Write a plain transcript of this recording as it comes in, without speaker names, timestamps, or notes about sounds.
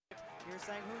Here's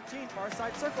Sang-Hoon Chin, far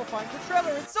side circle, finds the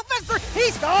trailer, it's Sylvester,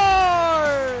 he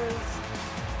scores!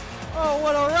 Oh,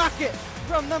 what a rocket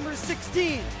from number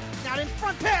 16. Not in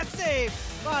front, pass save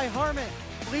by Harmon.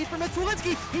 Lead from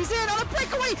Mitulinski, he's in on a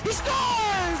breakaway, he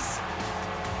scores!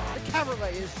 The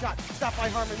Cavalry is shot, stopped by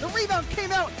Harmon. The rebound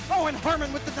came out, oh, and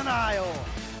Harmon with the denial.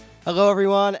 Hello,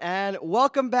 everyone, and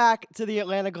welcome back to the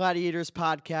Atlanta Gladiators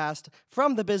podcast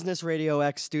from the Business Radio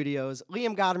X studios.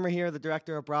 Liam Godimer here, the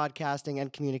Director of Broadcasting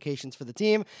and Communications for the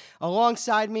team.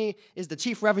 Alongside me is the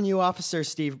Chief Revenue Officer,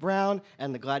 Steve Brown,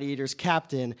 and the Gladiators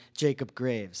captain, Jacob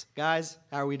Graves. Guys,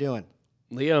 how are we doing?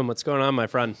 Liam, what's going on, my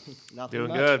friend? Nothing Doing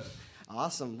much. good.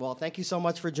 Awesome. Well, thank you so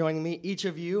much for joining me, each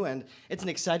of you, and it's an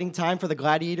exciting time for the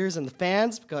Gladiators and the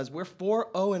fans because we're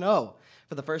 4-0-0.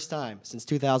 For the first time since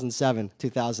 2007,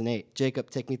 2008. Jacob,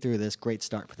 take me through this great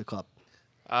start for the club.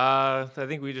 I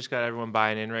think we just got everyone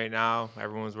buying in right now.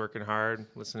 Everyone's working hard,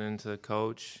 listening to the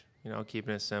coach,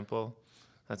 keeping it simple.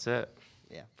 That's it.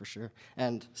 Yeah, for sure.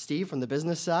 And Steve, from the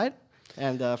business side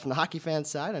and from the hockey fan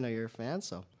side, I know you're a fan,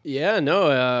 so. Yeah, no,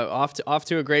 off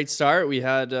to a great start. We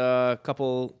had a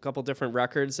couple different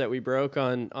records that we broke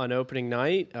on opening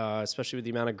night, especially with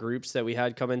the amount of groups that we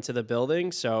had come into the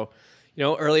building. So,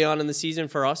 early on in the season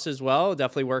for us as well,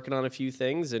 definitely working on a few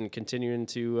things and continuing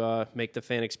to make the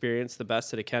fan experience the best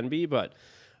that it can be. But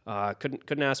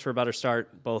couldn't ask for a better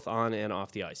start both on and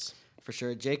off the ice. For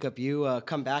sure. Jacob, you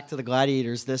come back to the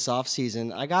Gladiators this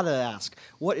offseason. I got to ask,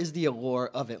 what is the allure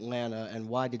of Atlanta, and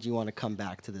why did you want to come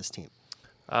back to this team?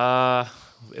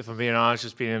 If I'm being honest,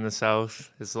 just being in the South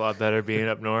is a lot better being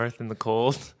up north in the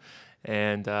cold.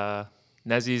 And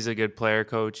Nezzy's a good player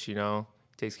coach,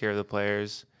 takes care of the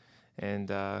players.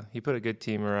 And he put a good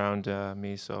team around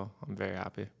me, so I'm very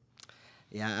happy.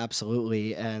 Yeah,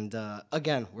 absolutely. And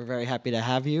again, we're very happy to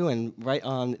have you. And right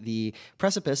on the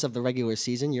precipice of the regular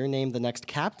season, you're named the next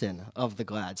captain of the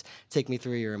Glads. Take me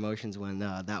through your emotions when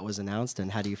that was announced, and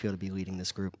how do you feel to be leading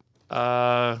this group?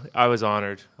 I was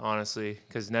honored, honestly,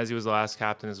 because Nezzy was the last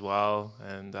captain as well.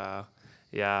 And,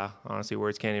 honestly,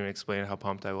 words can't even explain how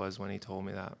pumped I was when he told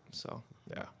me that. So,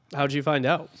 yeah. How'd you find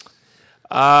out?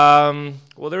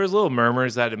 Well, there was little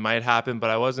murmurs that it might happen, but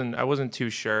I wasn't too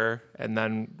sure. And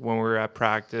then when we were at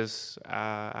practice,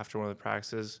 after one of the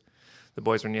practices, the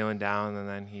boys were kneeling down, and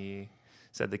then he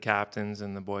said the captains,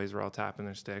 and the boys were all tapping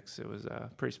their sticks. It was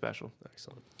pretty special.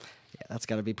 Excellent. Yeah, that's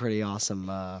got to be pretty awesome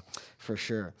for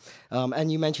sure. And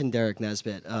you mentioned Derek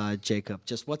Nesbitt, Jacob.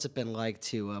 Just what's it been like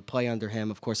to play under him?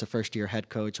 Of course, a first-year head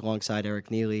coach alongside Eric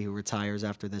Neely, who retires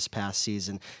after this past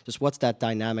season. Just what's that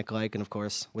dynamic like? And, of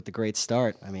course, with the great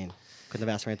start, I mean, couldn't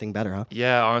have asked for anything better, huh?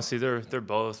 Yeah, honestly, they're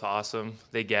both awesome.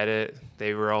 They get it.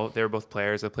 They were both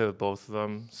players. I played with both of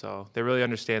them, so they really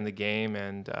understand the game,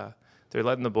 and they're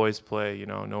letting the boys play.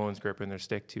 No one's gripping their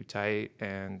stick too tight,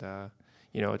 and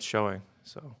it's showing.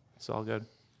 So it's all good.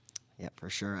 Yeah,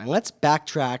 for sure. And let's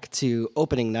backtrack to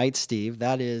opening night, Steve.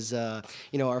 That is,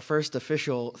 our first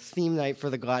official theme night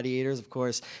for the Gladiators, of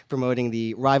course, promoting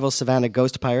the rival Savannah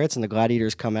Ghost Pirates, and the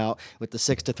Gladiators come out with the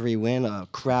 6-3 win. A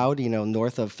crowd,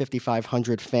 north of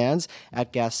 5,500 fans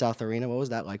at Gas South Arena. What was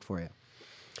that like for you?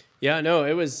 Yeah, no,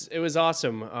 it was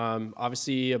awesome.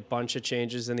 Obviously, a bunch of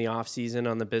changes in the off season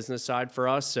on the business side for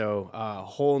us. So, a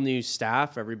whole new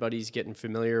staff. Everybody's getting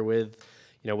familiar with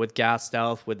Gas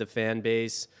South, with the fan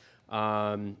base.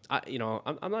 I'm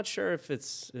not sure if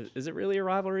is it really a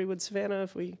rivalry with Savannah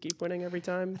if we keep winning every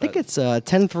time? I think it's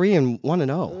 10-3 and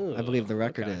 1-0. I believe the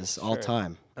record is all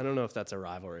time. I don't know if that's a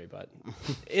rivalry, but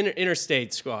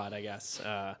interstate squad, I guess.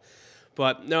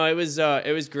 But no, it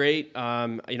was great.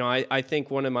 I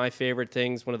think one of my favorite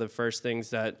things, one of the first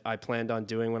things that I planned on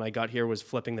doing when I got here was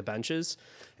flipping the benches,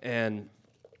 and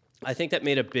I think that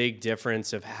made a big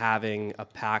difference of having a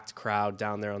packed crowd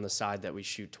down there on the side that we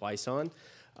shoot twice on.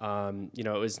 It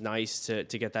was nice to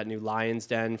get that new Lions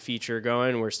Den feature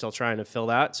going. We're still trying to fill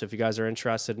that. So if you guys are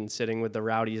interested in sitting with the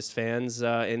rowdiest fans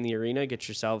in the arena, get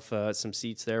yourself some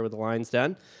seats there with the Lions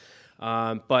Den.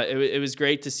 But it was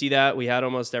great to see that. We had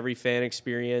almost every fan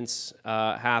experience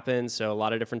happen. So a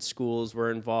lot of different schools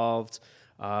were involved.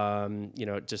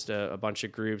 Just a bunch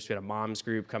of groups. We had a moms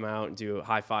group come out and do a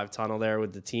high five tunnel there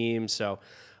with the team. So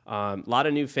a lot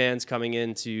of new fans coming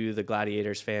into the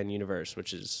Gladiators fan universe,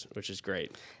 which is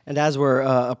great. And as we're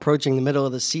approaching the middle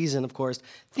of the season, of course,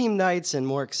 theme nights and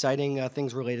more exciting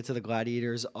things related to the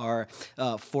Gladiators are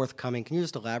forthcoming. Can you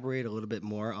just elaborate a little bit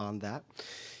more on that?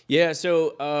 Yeah,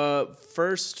 so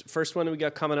first one we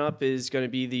got coming up is going to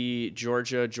be the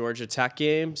Georgia Tech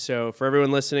game. So for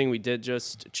everyone listening, we did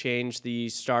just change the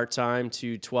start time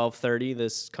to 12:30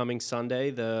 this coming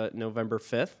Sunday, the November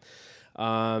 5th.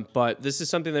 But this is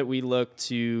something that we look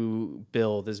to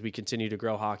build as we continue to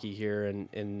grow hockey here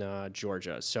in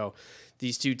Georgia. So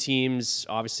these two teams,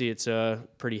 obviously it's a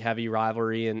pretty heavy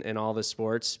rivalry in all the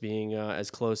sports, being as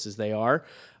close as they are.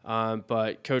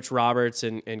 But Coach Roberts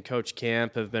and Coach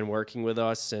Camp have been working with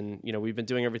us, and we've been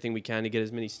doing everything we can to get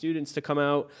as many students to come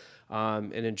out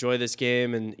and enjoy this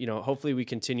game. And hopefully we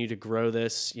continue to grow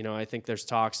this. I think there's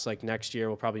talks like next year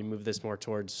we'll probably move this more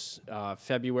towards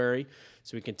February,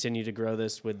 so we continue to grow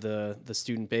this with the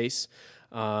student base.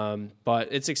 But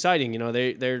it's exciting.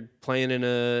 They're playing in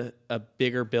a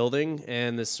bigger building,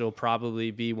 and this will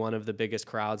probably be one of the biggest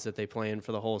crowds that they play in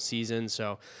for the whole season.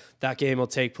 So that game will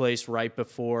take place right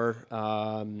before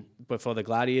the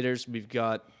Gladiators. We've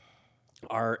got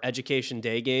our Education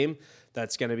Day game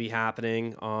that's going to be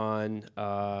happening on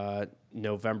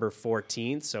November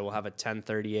 14th. So we'll have a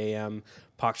 10:30 a.m.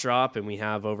 puck drop, and we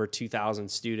have over 2,000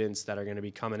 students that are going to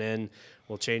be coming in.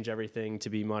 We'll change everything to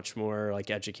be much more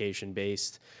like education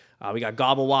based. We got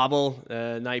Gobble Wobble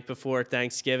night before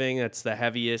Thanksgiving. That's the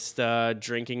heaviest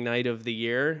drinking night of the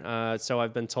year, so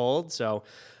I've been told. So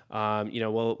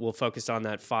we'll focus on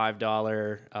that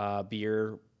 $5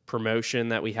 beer promotion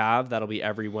that we have. That'll be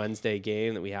every Wednesday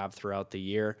game that we have throughout the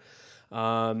year.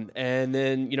 And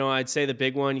then, I'd say the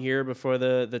big one here before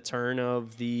the turn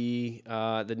of the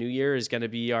new year is going to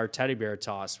be our teddy bear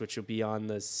toss, which will be on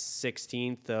the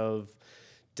 16th of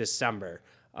December.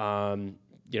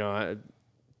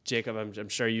 Jacob, I'm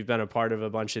sure you've been a part of a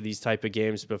bunch of these type of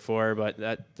games before, but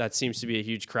that seems to be a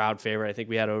huge crowd favorite. I think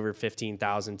we had over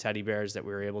 15,000 teddy bears that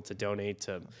we were able to donate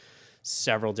to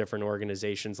several different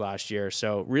organizations last year.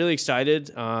 So really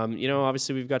excited.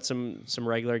 Obviously we've got some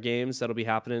regular games that'll be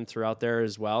happening throughout there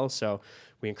as well. So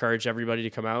we encourage everybody to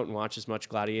come out and watch as much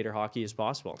Gladiator hockey as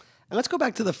possible. And let's go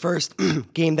back to the first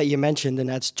game that you mentioned, and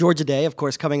that's Georgia Day, of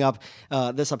course, coming up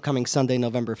this upcoming Sunday,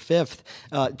 November 5th.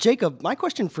 Jacob, my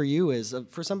question for you is,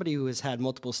 for somebody who has had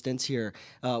multiple stints here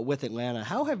with Atlanta,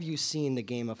 how have you seen the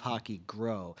game of hockey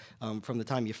grow from the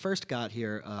time you first got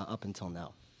here up until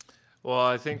now? Well,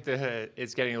 I think that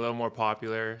it's getting a little more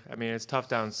popular. I mean, it's tough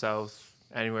down south,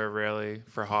 anywhere really,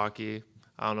 for hockey.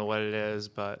 I don't know what it is,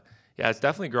 but yeah, it's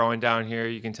definitely growing down here.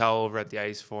 You can tell over at the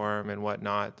ice forum and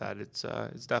whatnot that it's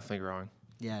definitely growing.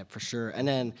 Yeah, for sure. And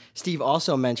then Steve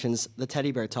also mentions the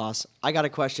teddy bear toss. I got a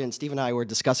question. Steve and I were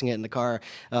discussing it in the car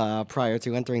prior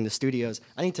to entering the studios.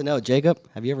 I need to know, Jacob,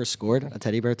 have you ever scored a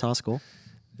teddy bear toss goal?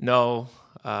 No,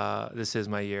 this is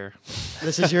my year.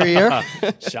 This is your year?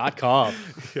 Shot called.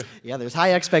 Yeah, there's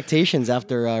high expectations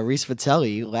after Reese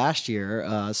Vitelli last year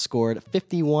scored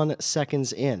 51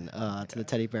 seconds in to the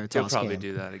teddy bear toss game. He'll probably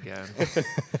do that again.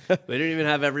 They didn't even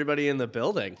have everybody in the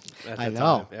building at the I know.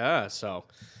 time. Yeah, so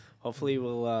hopefully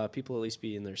will people at least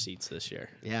be in their seats this year.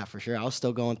 Yeah, for sure. I was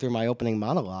still going through my opening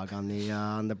monologue on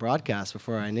the broadcast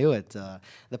before I knew it.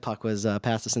 The puck was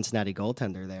past the Cincinnati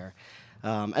goaltender there.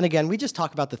 And again, we just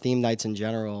talk about the theme nights in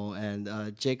general.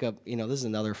 And Jacob, this is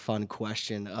another fun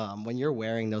question. When you're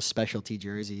wearing those specialty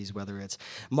jerseys, whether it's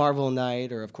Marvel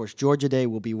Night or, of course, Georgia Day,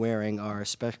 we'll be wearing our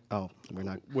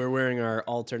We're wearing our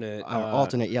alternate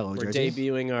yellow jerseys.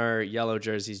 We're debuting our yellow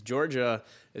jerseys. Georgia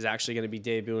is actually going to be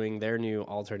debuting their new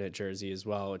alternate jersey as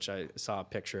well, which I saw a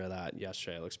picture of that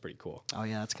yesterday. It looks pretty cool. Oh,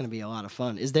 yeah, that's going to be a lot of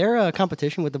fun. Is there a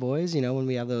competition with the boys, when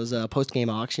we have those post-game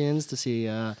auctions to see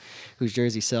whose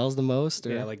jersey sells the most?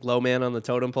 Or? Yeah, like low man on the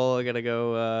totem pole, I got to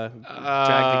go drag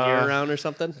the gear around or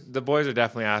something? The boys are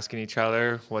definitely asking each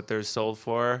other what they're sold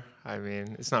for. I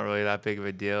mean, it's not really that big of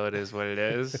a deal. It is what it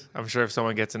is. I'm sure if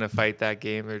someone gets in a fight that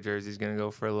game, their jersey's going to go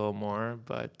for a little more.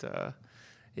 But,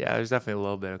 yeah, there's definitely a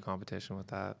little bit of competition with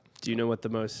that. Do you know what the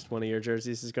most one of your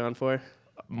jerseys has gone for?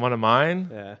 One of mine?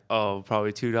 Yeah. Oh,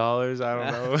 probably $2.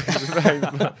 I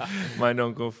don't know. Mine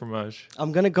don't go for much.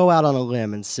 I'm going to go out on a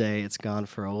limb and say it's gone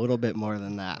for a little bit more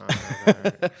than that.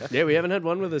 Right. Yeah, we haven't had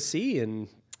one with a C in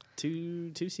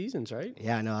two seasons, right?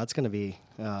 Yeah, I know. That's going to be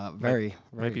very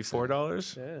Might be exciting.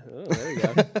 $4. Yeah. Oh, there you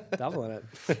go. Doubling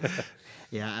it.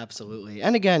 Yeah, absolutely.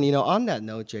 And again, on that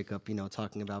note, Jacob,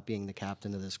 talking about being the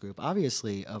captain of this group,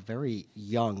 obviously a very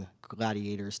young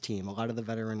Gladiators team. A lot of the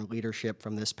veteran leadership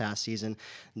from this past season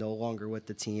no longer with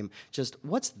the team. Just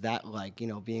what's that like,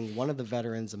 being one of the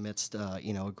veterans amidst, a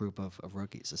group of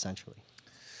rookies, essentially?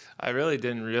 I really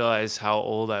didn't realize how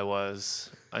old I was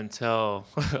until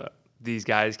these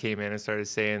guys came in and started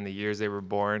saying the years they were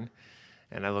born.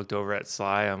 And I looked over at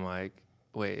Sly. I'm like,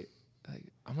 wait,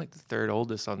 I'm like the third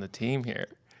oldest on the team here.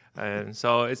 And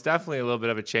so it's definitely a little bit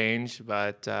of a change,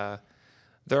 but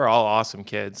they're all awesome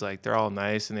kids. Like, they're all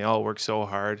nice, and they all work so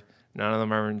hard. None of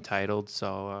them are entitled.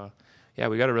 So, yeah,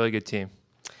 we got a really good team.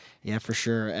 Yeah, for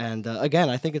sure. And again,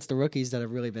 I think it's the rookies that have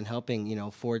really been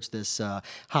helping, forge this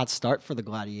hot start for the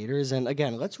Gladiators. And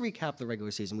again, let's recap the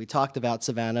regular season. We talked about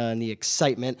Savannah and the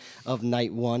excitement of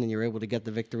night one, and you're able to get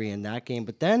the victory in that game.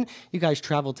 But then you guys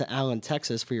traveled to Allen,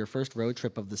 Texas for your first road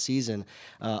trip of the season.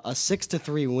 A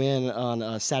 6-3 win on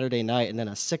a Saturday night, and then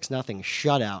a 6-0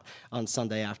 shutout on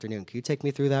Sunday afternoon. Can you take me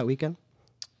through that weekend?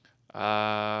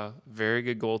 Very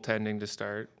good goaltending to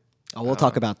start. Oh, we'll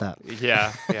talk about that.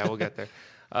 Yeah, we'll get there.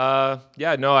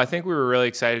 I think we were really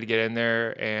excited to get in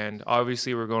there, and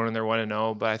obviously we're going in there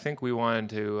 1-0, but I think we wanted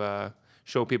to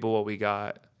show people what we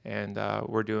got, and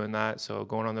we're doing that. So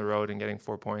going on the road and getting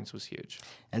 4 points was huge.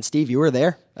 And Steve, you were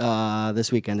there this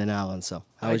weekend in Allen, so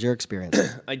how was your experience?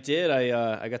 I did.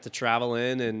 I got to travel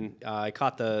in, and I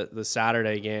caught the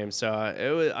Saturday game. So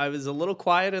I was a little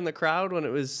quiet in the crowd when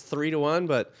it was 3-1,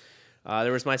 but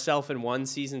there was myself and one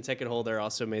season ticket holder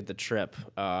also made the trip.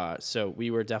 So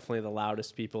we were definitely the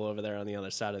loudest people over there on the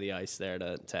other side of the ice there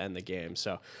to end the game.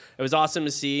 So it was awesome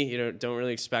to see. Don't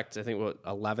really expect, I think,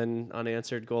 11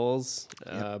 unanswered goals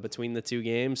between the two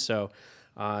games. So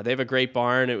they have a great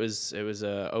barn. It was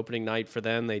a opening night for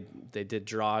them. They did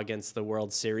draw against the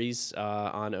World Series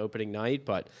on opening night,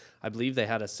 but I believe they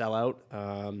had a sellout.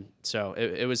 So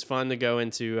it was fun to go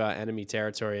into enemy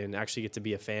territory and actually get to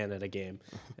be a fan at a game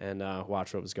and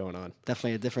watch what was going on.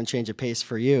 Definitely a different change of pace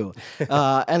for you.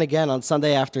 And again, on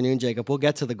Sunday afternoon, Jacob, we'll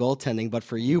get to the goaltending, but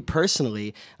for you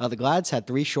personally, the Glads had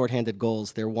 3 shorthanded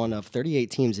goals. They're one of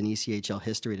 38 teams in ECHL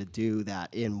history to do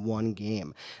that in one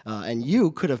game. And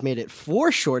you could have made it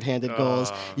 4 shorthanded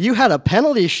goals. You had a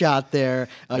penalty shot there.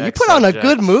 You put on a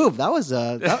good move. That was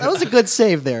a good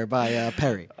save there by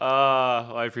Perry.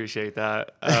 Well, I appreciate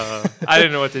that. I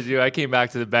didn't know what to do. I came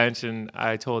back to the bench and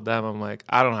I told them, I'm like,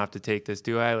 I don't have to take this,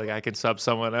 do I? Like, I can sub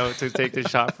someone out to take this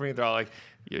shot for me. They're all like,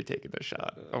 you're taking the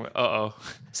shot. I'm like, uh-oh.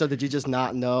 So did you just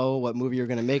not know what move you were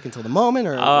going to make until the moment?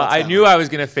 Or I knew I was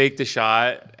going to fake the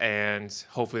shot and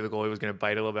hopefully the goalie was going to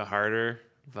bite a little bit harder.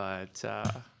 But,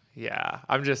 yeah,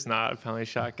 I'm just not a penalty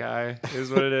shot guy,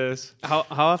 is what it is. How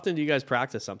often do you guys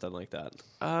practice something like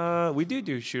that? We do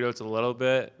shootouts a little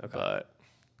bit, but...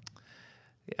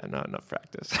 yeah, not enough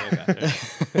practice.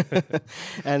 Okay.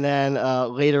 And then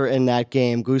later in that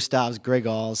game, Gustav's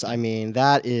Grigols. I mean,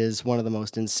 that is one of the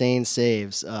most insane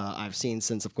saves I've seen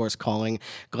since, of course, calling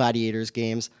Gladiators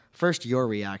games. First, your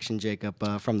reaction,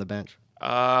 Jacob, from the bench.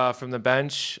 From the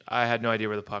bench, I had no idea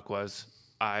where the puck was.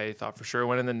 I thought for sure it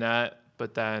went in the net,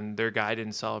 but then their guy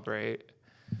didn't celebrate.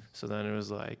 So then it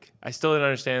was like, I still didn't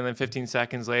understand. And then 15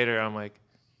 seconds later, I'm like,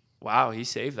 wow, he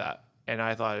saved that. And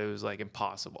I thought it was like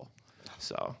impossible.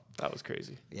 So that was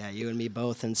crazy. Yeah, you and me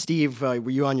both. And Steve,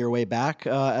 were you on your way back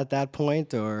at that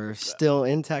point, or still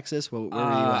in Texas? Where were you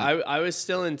at? I was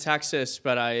still in Texas,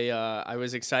 but I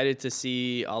was excited to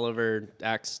see all over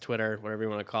X, Twitter, whatever you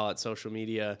want to call it, social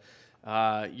media,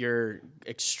 your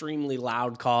extremely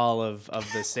loud call of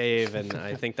the save. And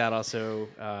I think that also,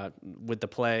 with the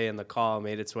play and the call,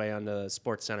 made its way onto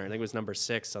Sports Center. I think it was number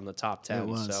 6 on the top 10. It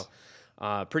was.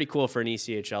 So. Pretty cool for an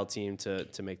ECHL team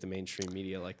to make the mainstream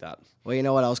media like that. Well, you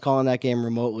know what? I was calling that game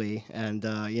remotely, and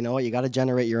you know what? You got to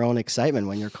generate your own excitement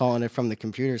when you're calling it from the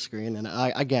computer screen. And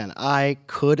I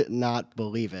could not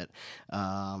believe it.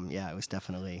 It was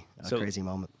definitely a crazy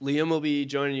moment. Liam will be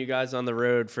joining you guys on the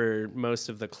road for most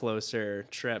of the closer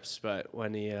trips, but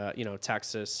when he,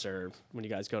 Texas, or when you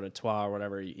guys go to Troyes or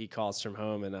whatever, he calls from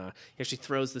home, and he actually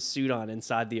throws the suit on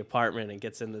inside the apartment and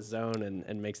gets in the zone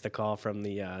and makes the call from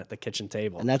the kitchen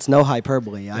table. And that's no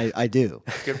hyperbole. I do.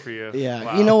 Good for you. Yeah.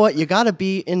 Wow. You know what? You got to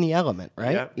be in the element,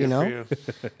 right? Yeah, good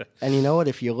for you. And you know what?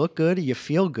 If you look good, you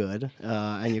feel good,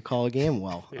 and you call a game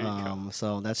well.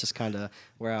 So that's just kind of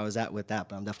where I was at with that.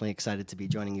 But I'm definitely excited to be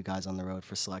joining you guys on the road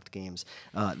for select games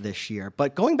this year.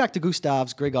 But going back to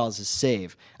Gustav's Grigols'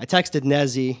 save, I texted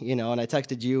Nezzy, and I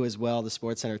texted you as well, the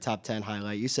Sports Center Top 10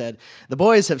 highlight. You said, the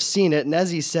boys have seen it.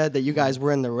 Nezzy said that you guys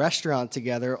were in the restaurant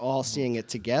together, all seeing it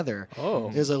together. Oh.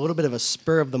 It was a little bit of a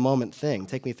spur-of-the-moment thing.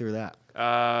 Take me through that.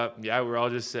 We were all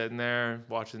just sitting there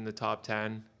watching the top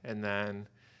 10, and then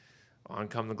on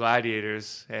come the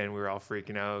Gladiators, and we were all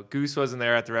freaking out. Goose wasn't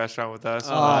there at the restaurant with us.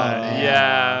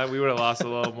 We would have lost a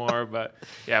little more, but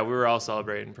we were all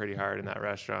celebrating pretty hard in that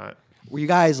restaurant. Were you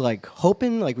guys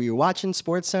hoping, were you watching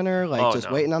Sports Center,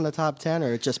 waiting on the top 10,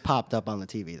 or it just popped up on the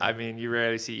TV? I mean, you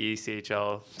rarely see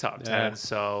ECHL top 10,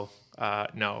 so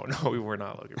No, we were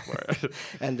not looking for it.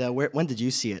 And when did you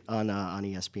see it on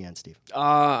ESPN, Steve?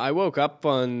 I woke up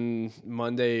on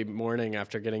Monday morning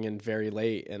after getting in very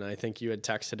late, and I think you had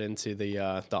texted into the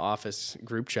office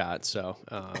group chat. So,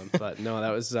 but no,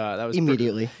 that was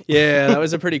Immediately. That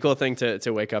was a pretty cool thing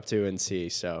to wake up to and see.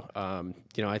 So,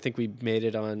 I think we made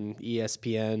it on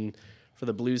ESPN for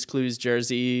the Blues Clues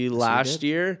jersey last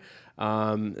year.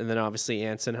 And then obviously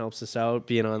Anson helps us out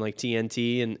being on like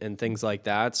TNT and things like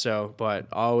that. So, but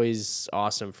always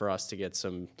awesome for us to get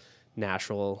some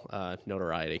national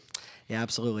notoriety. Yeah,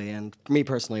 absolutely. And for me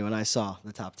personally, when I saw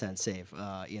the top 10 save,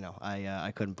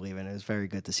 I couldn't believe it. It was very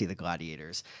good to see the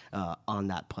Gladiators on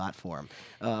that platform.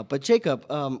 But Jacob,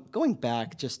 going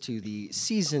back just to the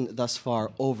season thus far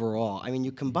overall, I mean,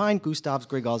 you combine Gustav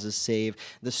Grigol's save,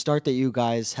 the start that you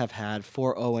guys have had,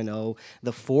 4-0-0,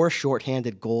 the 4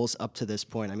 shorthanded goals up to this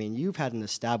point. I mean, you've had an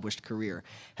established career.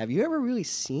 Have you ever really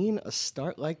seen a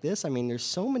start like this? I mean, there's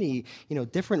so many,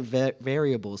 different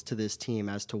variables to this team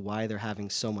as to why they're having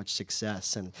so much success.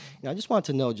 And I just want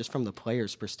to know, just from the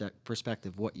player's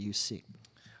perspective, what you see.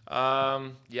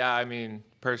 Yeah, I mean,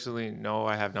 personally, no,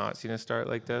 I have not seen a start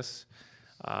like this.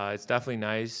 It's definitely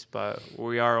nice, but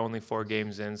we are only 4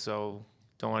 games in, so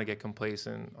don't want to get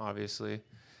complacent, obviously.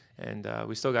 And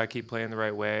we still got to keep playing the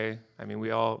right way. I mean, we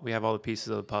have all the pieces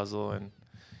of the puzzle, and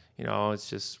it's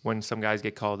just when some guys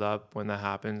get called up, when that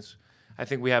happens, I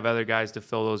think we have other guys to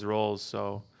fill those roles.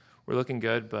 So we're looking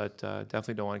good, but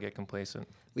definitely don't want to get complacent.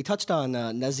 We touched on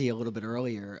Nezi a little bit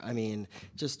earlier. I mean,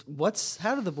 just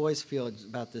how do the boys feel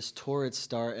about this torrid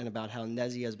start and about how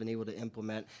Nezi has been able to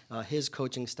implement his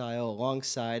coaching style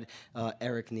alongside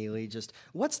Eric Neely? Just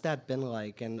what's that been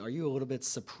like? And are you a little bit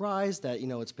surprised that,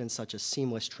 it's been such a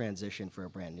seamless transition for a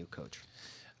brand new coach?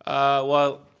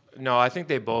 Well, no, I think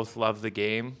they both love the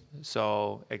game.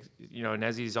 So,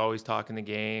 Nezi's always talking the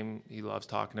game. He loves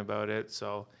talking about it.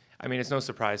 So, I mean, it's no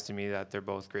surprise to me that they're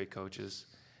both great coaches.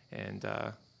 And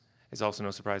it's also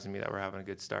no surprise to me that we're having a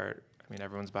good start. I mean,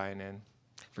 everyone's buying in.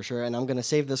 For sure, and I'm going to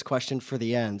save this question for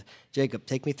the end. Jacob,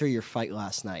 take me through your fight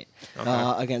last night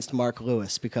against Mark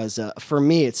Lewis, because for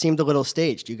me, it seemed a little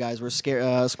staged. You guys were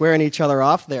squaring each other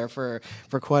off there for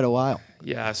quite a while.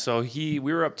 Yeah, so we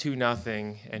were up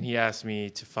 2-0, and he asked me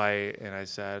to fight, and I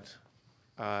said,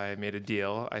 I made a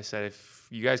deal. I said, if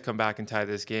you guys come back and tie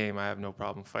this game, I have no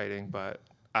problem fighting, but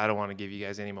I don't want to give you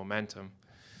guys any momentum.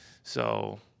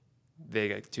 So they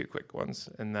got 2 quick ones,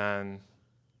 and then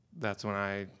that's when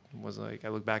I was like, I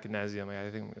look back at Nezi, I'm like, I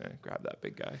think I'm gonna grab that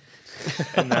big guy.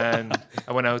 And then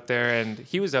I went out there, and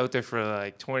he was out there for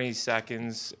like 20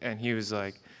 seconds, and he was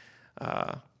like,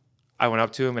 I went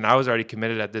up to him, and I was already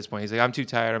committed at this point. He's like, I'm too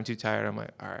tired. I'm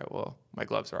like, all right, well, my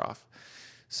gloves are off.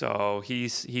 So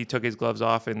he took his gloves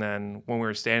off, and then when we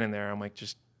were standing there, I'm like,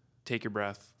 just take your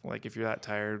breath. Like, if you're that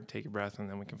tired, take your breath, and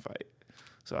then we can fight.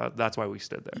 So that's why we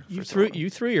stood there. You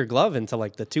threw your glove into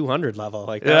like the 200 level,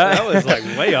 like that. That was like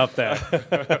way up there.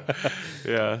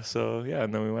 Yeah. So yeah,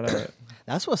 and then we went at it.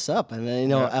 That's what's up. And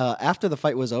then after the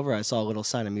fight was over, I saw a little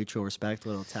sign of mutual respect, a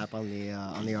little tap on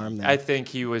the arm there. I think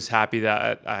he was happy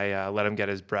that I let him get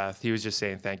his breath. He was just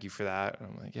saying thank you for that. And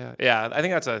I'm like, yeah. I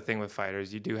think that's a thing with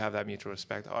fighters. You do have that mutual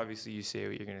respect. Obviously, you say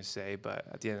what you're gonna say, but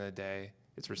at the end of the day,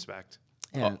 it's respect.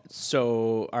 Yeah.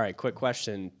 So, all right, quick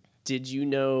question. Did you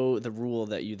know the rule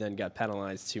that you then got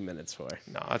penalized 2 minutes for?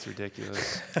 No, that's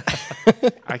ridiculous.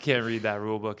 I can't read that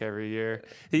rule book every year.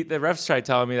 The refs try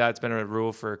telling me that it's been a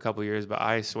rule for a couple of years, but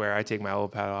I swear I take my elbow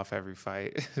pad off every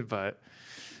fight. But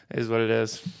it is what it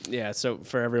is. Yeah, so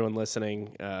for everyone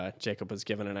listening, Jacob was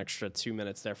given an extra 2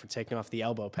 minutes there for taking off the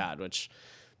elbow pad, which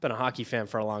I've been a hockey fan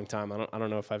for a long time. I don't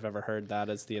know if I've ever heard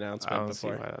that as the announcement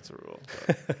before. I don't see why that's a rule.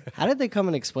 How did they come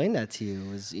and explain that to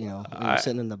you? Was when you were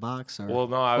sitting in the box, or well,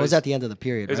 no, was at the end of the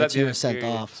period? It was right? at the end of the sent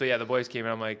period. off. So yeah, the boys came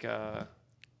in. I'm like, I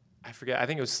forget. I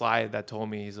think it was Sly that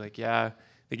told me. He's like, yeah,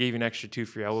 they gave you an extra 2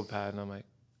 for your elbow pad, and I'm like,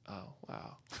 oh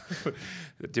wow,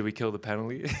 did we kill the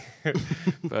penalty?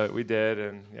 But we did,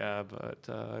 and yeah, but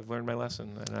I've learned my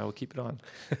lesson, and I will keep it on.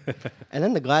 And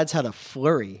then the Glads had a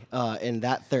flurry in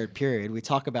that third period. We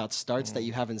talk about starts that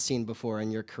you haven't seen before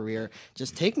in your career.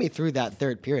 Just take me through that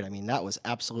third period. I mean, that was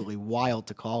absolutely wild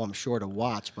to call, I'm sure, to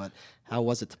watch, but how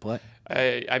was it to play?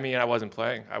 I mean, I wasn't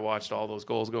playing. I watched all those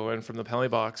goals go in from the penalty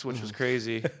box, which was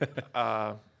crazy.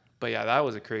 But yeah, that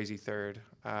was a crazy third.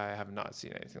 I have not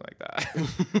seen anything like that.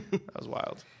 That was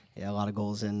wild. Yeah, a lot of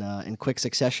goals in quick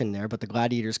succession there, but the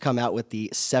Gladiators come out with the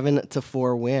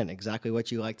 7-4 win, exactly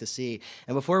what you like to see.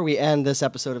 And before we end this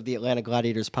episode of the Atlanta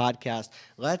Gladiators podcast,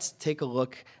 let's take a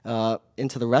look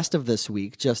into the rest of this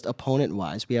week, just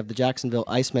opponent-wise. We have the Jacksonville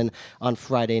Icemen on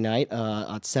Friday night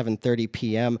at 7:30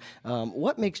 p.m.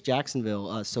 What makes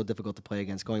Jacksonville so difficult to play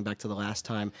against, going back to the last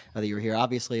time that you were here?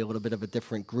 Obviously, a little bit of a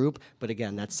different group, but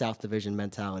again, that South Division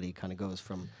mentality kind of goes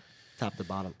from top to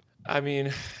bottom. I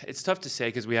mean, it's tough to say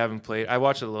because we haven't played. I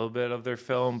watched a little bit of their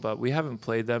film, but we haven't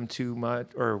played them too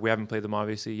much, or we haven't played them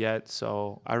obviously yet.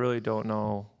 So I really don't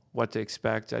know what to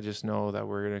expect. I just know that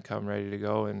we're going to come ready to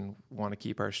go and want to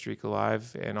keep our streak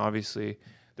alive. And obviously,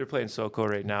 they're playing SoCo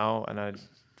right now, and I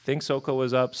think SoCo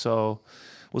was up, so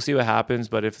we'll see what happens.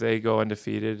 But if they go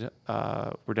undefeated,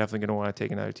 we're definitely going to want to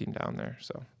take another team down there.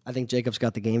 So I think Jacob's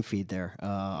got the game feed there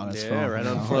on his phone. Yeah, right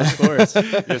on Flow Sports.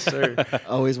 yes, sir.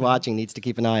 Always watching, needs to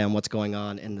keep an eye on what's going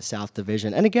on in the South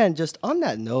Division. And again, just on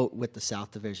that note with the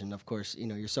South Division, of course, you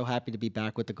know, you're so happy to be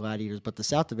back with the Gladiators, but the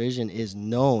South Division is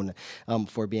known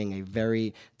for being a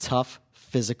very tough,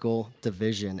 physical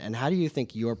division. And how do you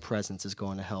think your presence is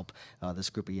going to help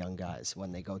this group of young guys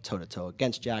when they go toe-to-toe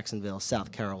against Jacksonville,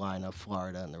 South Carolina,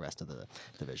 Florida, and the rest of the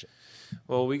division?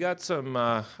 Well, we got some.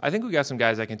 I think we got some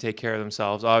guys that can take care of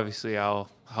themselves. Obviously, I'll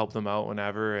help them out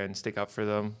whenever and stick up for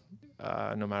them,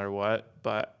 no matter what.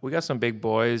 But we got some big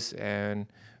boys, and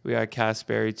we got Cass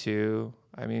Berry too.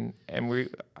 I mean, and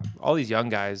all these young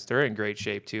guys, they're in great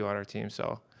shape too on our team.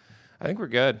 So I think we're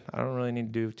good. I don't really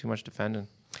need to do too much defending.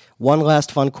 One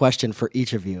last fun question for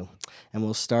each of you, and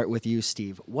we'll start with you,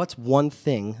 Steve. What's one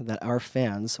thing that our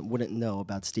fans wouldn't know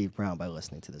about Steve Brown by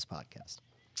listening to this podcast?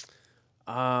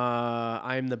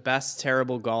 I'm the best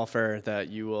terrible golfer that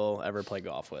you will ever play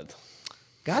golf with.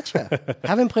 Gotcha.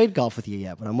 Haven't played golf with you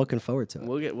yet, but I'm looking forward to it.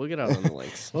 We'll get out on the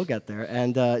links. We'll get there.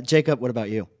 And Jacob, what about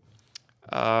you?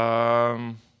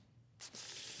 I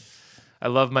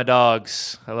love my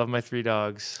dogs. I love my 3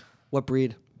 dogs. What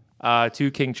breed? 2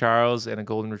 King Charles and a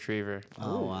golden retriever.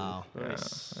 Oh, wow.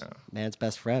 Nice. Yeah. Man's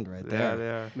best friend right Yeah, there. they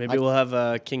are. Maybe we'll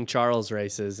have King Charles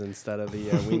races instead of the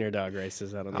Wiener Dog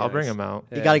races out on the I'll bring ice. them out.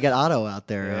 You got to get Otto out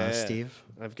there, Yeah. Steve.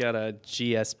 I've got a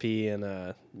GSP and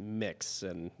a mix,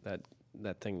 and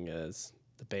that thing is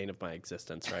the bane of my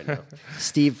existence right now.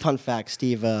 Steve, fun fact,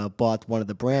 Steve bought one of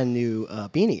the brand new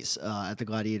beanies at the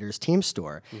Gladiators team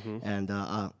store. And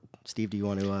Steve, do you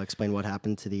want to explain what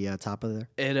happened to the top of there?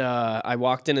 I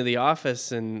walked into the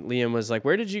office and Liam was like,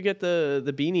 "Where did you get the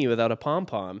beanie without a pom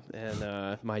pom?"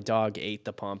 And my dog ate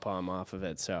the pom pom off of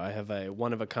it, so I have a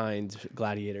one of a kind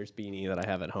Gladiators beanie that I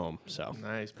have at home. So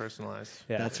Nice, personalized.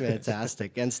 yeah, That's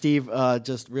fantastic. And Steve,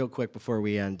 just real quick before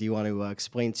we end, do you want to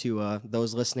explain to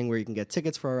those listening where you can get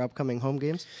tickets for our upcoming home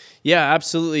games? Yeah,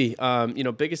 absolutely.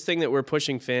 Biggest thing that we're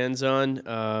pushing fans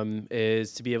on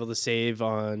is to be able to save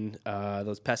on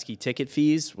those pesky ticket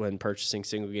fees when purchasing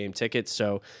single game tickets.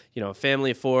 So, a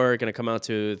family of 4 going to come out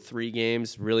to 3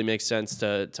 games. Really makes sense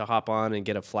to hop on and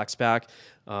get a flex pack.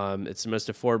 It's the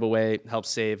most affordable way. Helps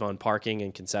save on parking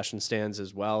and concession stands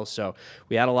as well. So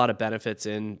we had a lot of benefits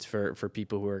in for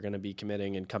people who are going to be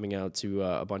committing and coming out to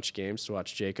a bunch of games to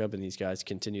watch Jacob and these guys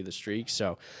continue the streak.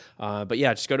 So, but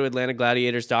yeah, just go to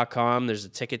AtlantaGladiators.com. There's a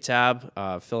ticket tab.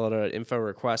 Fill out an info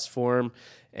request form,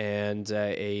 and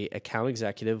a account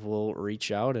executive will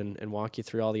reach out and walk you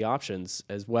through all the options,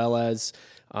 as well as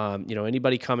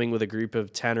anybody coming with a group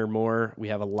of 10 or more. We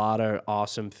have a lot of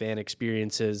awesome fan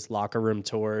experiences, locker room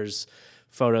tours,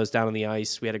 photos down on the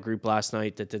ice. We had a group last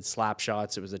night that did slap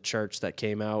shots. It was a church that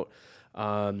came out.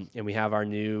 And we have our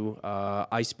new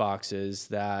ice boxes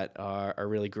that are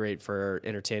really great for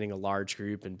entertaining a large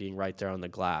group and being right there on the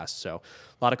glass. So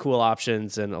a lot of cool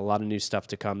options and a lot of new stuff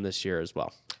to come this year as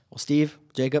well. Well, Steve,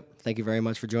 Jacob, thank you very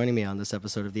much for joining me on this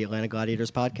episode of the Atlanta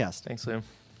Gladiators podcast. Thanks, Liam.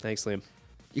 Thanks, Liam.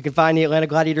 You can find the Atlanta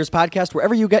Gladiators podcast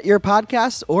wherever you get your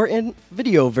podcasts or in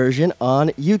video version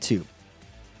on YouTube.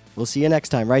 We'll see you next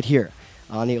time right here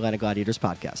on the Atlanta Gladiators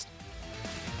podcast.